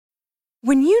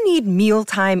When you need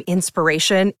mealtime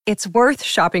inspiration, it's worth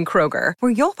shopping Kroger,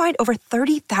 where you'll find over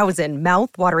 30,000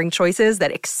 mouth-watering choices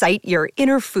that excite your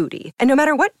inner foodie. And no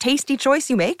matter what tasty choice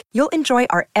you make, you'll enjoy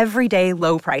our everyday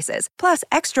low prices, plus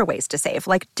extra ways to save,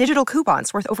 like digital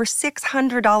coupons worth over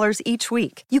 $600 each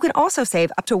week. You can also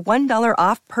save up to $1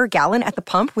 off per gallon at the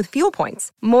pump with fuel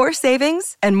points. More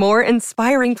savings and more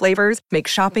inspiring flavors make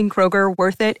shopping Kroger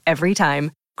worth it every time.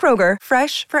 Kroger,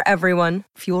 fresh for everyone.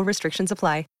 Fuel restrictions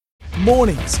apply.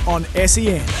 Mornings on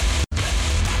SEN.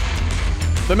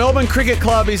 The Melbourne Cricket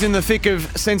Club is in the thick of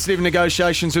sensitive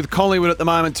negotiations with Collingwood at the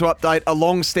moment to update a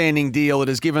long-standing deal that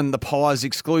has given the Pies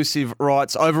exclusive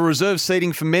rights over reserve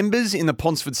seating for members in the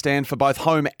Ponsford stand for both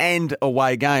home and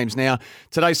away games. Now,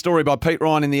 today's story by Pete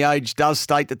Ryan in The Age does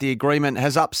state that the agreement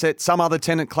has upset some other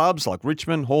tenant clubs like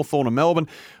Richmond, Hawthorn and Melbourne,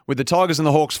 with the Tigers and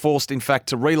the Hawks forced, in fact,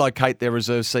 to relocate their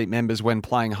reserve seat members when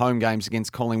playing home games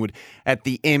against Collingwood at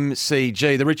the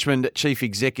MCG. The Richmond Chief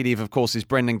Executive, of course, is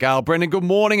Brendan Gale. Brendan, good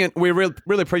morning, and we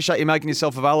really appreciate you making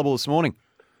yourself available this morning.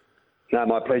 No,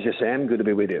 my pleasure, Sam. Good to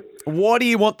be with you. Why do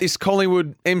you want this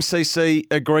Collingwood MCC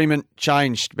agreement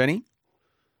changed, Benny?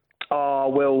 Oh,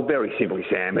 well, very simply,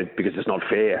 Sam, because it's not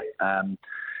fair.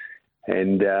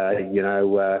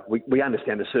 We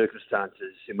understand the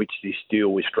circumstances in which this deal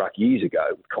was struck years ago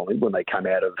with Collingwood when they come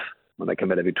out of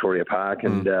Victoria Park,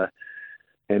 and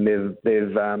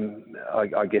they've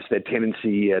I guess their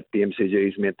tenancy at the MCG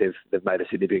has meant they've made a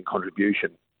significant contribution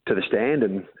to the stand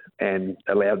and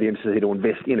allowed the MCG to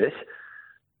invest in it.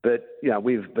 But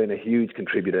we've been a huge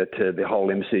contributor to the whole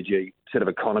MCG sort of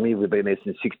economy. We've been there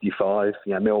since '65.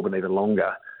 Melbourne even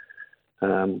longer.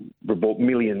 We brought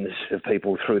millions of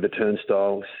people through the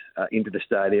turnstiles into the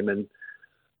stadium, and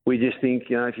we just think,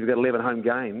 if you've got 11 home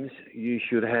games, you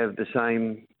should have the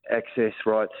same access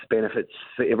rights benefits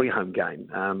for every home game.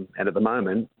 And at the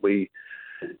moment, we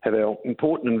have our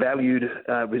important and valued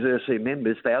reserve seat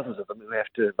members, thousands of them, who have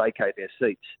to vacate their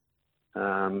seats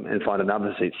and find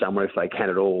another seat somewhere if they can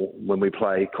at all when we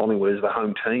play Collingwood as the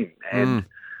home team. And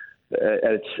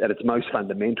at its most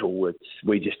fundamental,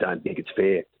 we just don't think it's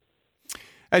fair.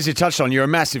 As you touched on, you're a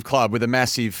massive club with a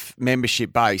massive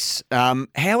membership base. How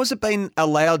has it been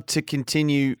allowed to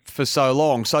continue for so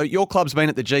long? So your club's been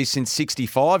at the G since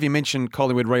 '65. You mentioned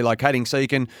Collingwood relocating, so you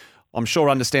can, I'm sure,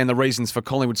 understand the reasons for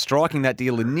Collingwood striking that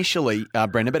deal initially,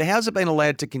 Brendan. But how's it been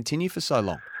allowed to continue for so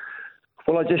long?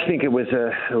 Well, I just think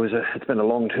it's been a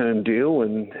long-term deal,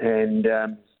 and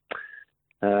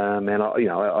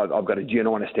I've got a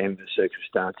genuine understanding of the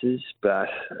circumstances, but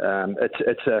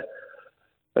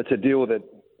it's a deal that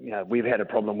we've had a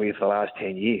problem with for the last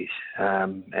 10 years,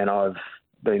 and I've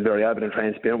been very open and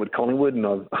transparent with Collingwood, and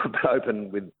I've been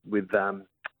open with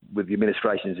the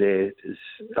administrations there as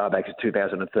far back as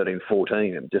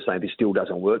 2013-14, and just saying this still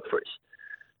doesn't work for us.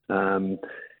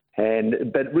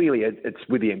 But really, it's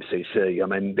with the MCC. I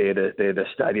mean, they're the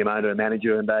stadium owner and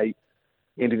manager, and they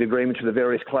entered agreements with the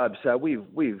various clubs. So we've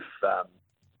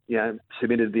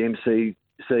submitted the MCC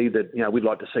that we'd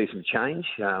like to see some change.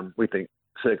 We think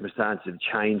circumstances have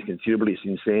changed considerably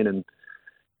since then, and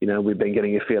we've been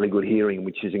getting a fairly good hearing,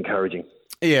 which is encouraging.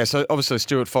 Yeah, so obviously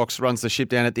Stuart Fox runs the ship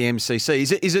down at the MCC.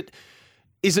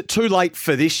 Is it too late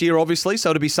for this year, obviously?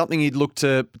 So it'll be something you'd look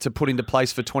to put into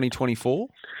place for 2024?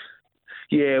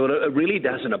 Yeah, well, it really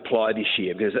doesn't apply this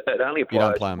year because it only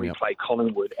applies when we play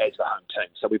Collingwood as the home team.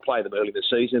 So we play them early in the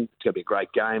season. It's going to be a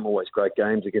great game, always great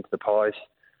games against the Pies.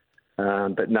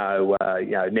 But no,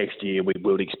 next year we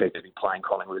would expect to be playing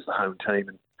Collingwood as the home team.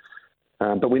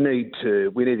 But we need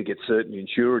to get certainty and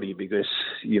surety because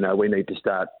we need to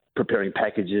start preparing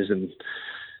packages and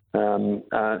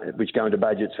which go into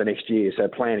budgets for next year. So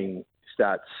planning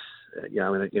starts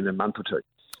in a month or two.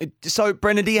 So,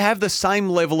 Brendan, do you have the same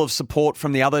level of support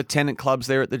from the other tenant clubs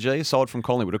there at the G, aside from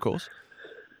Collingwood, of course?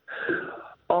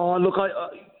 Oh, look,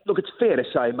 it's fair to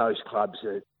say most clubs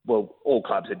all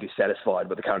clubs are dissatisfied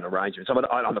with the current arrangements. I'm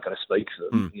not going to speak for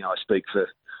them. I speak for,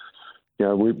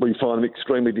 we find them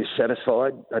extremely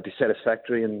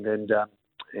dissatisfactory, and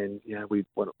we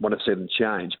want to see them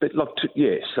change. But look,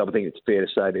 yes, I think it's fair to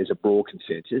say there's a broad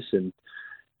consensus, and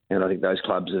I think those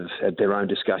clubs have had their own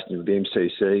discussions with the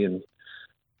MCC and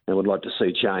would like to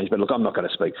see change. But look, I'm not going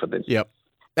to speak for them. Yep.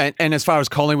 And as far as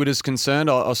Collingwood is concerned,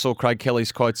 I saw Craig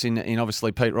Kelly's quotes in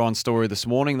obviously Pete Ryan's story this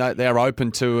morning. They're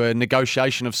open to a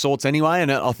negotiation of sorts anyway, and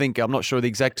I think, I'm not sure the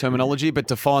exact terminology, but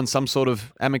to find some sort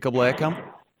of amicable outcome.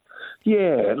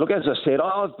 Yeah, look, as I said,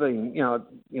 I've been,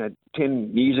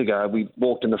 10 years ago, we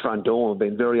walked in the front door and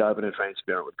been very open and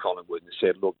transparent with Collingwood and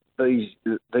said, look,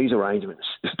 these arrangements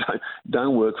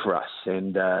don't work for us.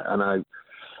 And I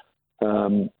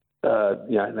know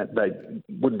they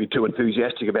wouldn't be too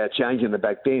enthusiastic about changing the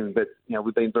back then, but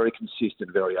we've been very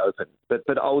consistent, very open.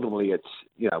 But ultimately, it's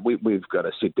we've got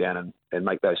to sit down and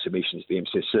make those submissions to the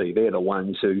MCC. They're the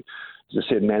ones who, as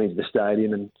I said, manage the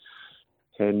stadium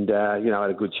and I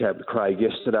had a good chat with Craig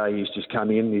yesterday. He's just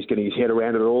come in, he's getting his head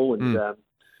around it all,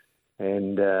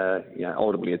 and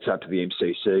ultimately it's up to the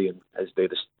MCC and as they're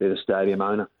the stadium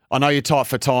owner. I know you're tight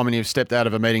for time and you've stepped out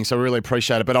of a meeting, so I really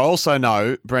appreciate it. But I also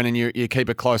know, Brennan, you keep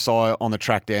a close eye on the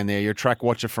track down there. You're a track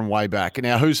watcher from way back.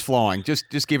 Now, who's flying?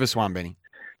 Just give us one, Benny.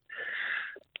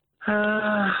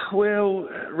 Well,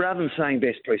 rather than saying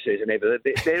best pre-season ever,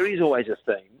 there is always a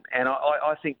theme. And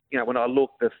I think, when I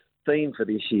look, the theme for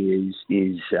this year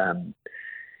is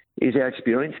our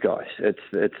experienced guys. It's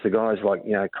the guys like,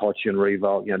 Koch and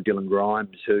Revolt, Dylan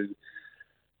Grimes, who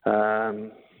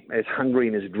as hungry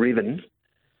and as driven,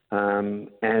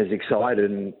 as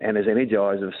excited and as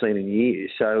energised as I've seen in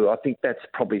years. So I think that's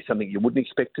probably something you wouldn't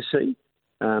expect to see,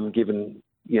 given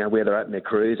where they're at in their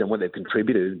careers and what they've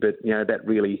contributed. But that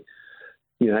really,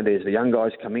 there's the young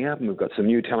guys coming up, and we've got some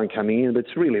new talent coming in. But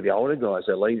it's really the older guys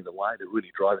that are leading the way. They're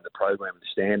really driving the program and the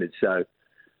standards. So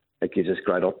that gives us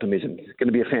great optimism. It's going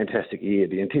to be a fantastic year.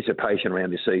 The anticipation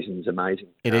around this season is amazing.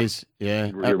 It is,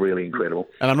 yeah. Really, really incredible.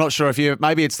 And I'm not sure if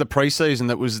maybe it's the pre-season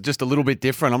that was just a little bit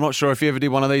different. I'm not sure if you ever did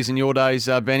one of these in your days,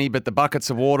 Benny, but the buckets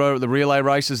of water, the relay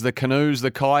races, the canoes, the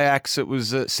kayaks, it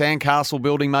was sandcastle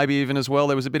building maybe even as well.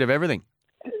 There was a bit of everything.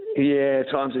 Yeah,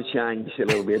 times have changed a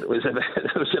little bit. It was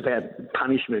about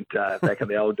punishment back in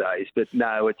the old days. But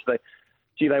no,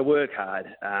 they work hard.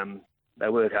 They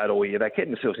work hard all year. They keep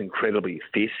themselves incredibly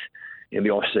fit in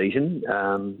the off-season.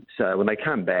 So when they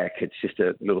come back, it's just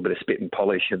a little bit of spit and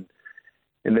polish and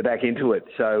they're back into it.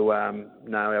 So,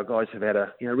 no, our guys have had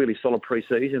a really solid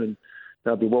pre-season and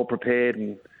they'll be well prepared.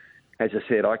 And as I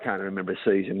said, I can't remember a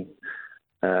season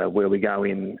where we go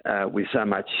in with so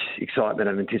much excitement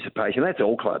and anticipation. That's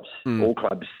all clubs. All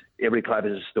clubs. Every club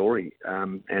has a story.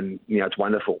 And, it's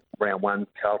wonderful. Round one,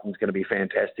 Carlton's going to be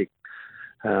fantastic.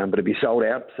 But it'll be sold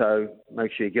out, so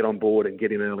make sure you get on board and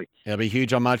get in early. It'll be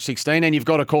huge on March 16. And you've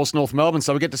got, of course, North Melbourne,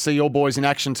 so we get to see your boys in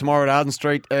action tomorrow at Arden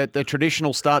Street at the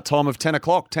traditional start time of 10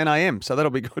 o'clock, 10 a.m, so that'll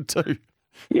be good too.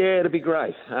 Yeah, it'll be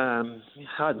great. Arden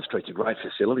Street's a great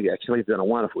facility, actually. They've done a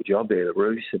wonderful job there, the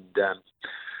Roos, and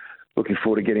looking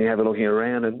forward to have a looking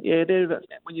around. And,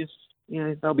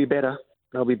 they'll be better.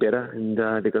 They'll be better,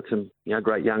 and they've got some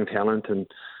great young talent and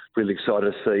really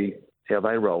excited to see how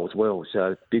they roll as well.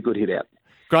 So it'll be a good hit out.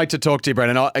 Great to talk to you,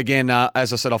 Brendan. Again,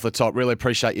 as I said off the top, really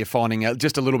appreciate you finding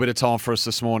just a little bit of time for us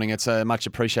this morning. It's much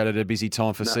appreciated, a busy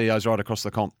time for CEOs right across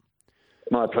the comp.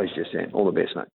 My pleasure, Sam. All the best, mate.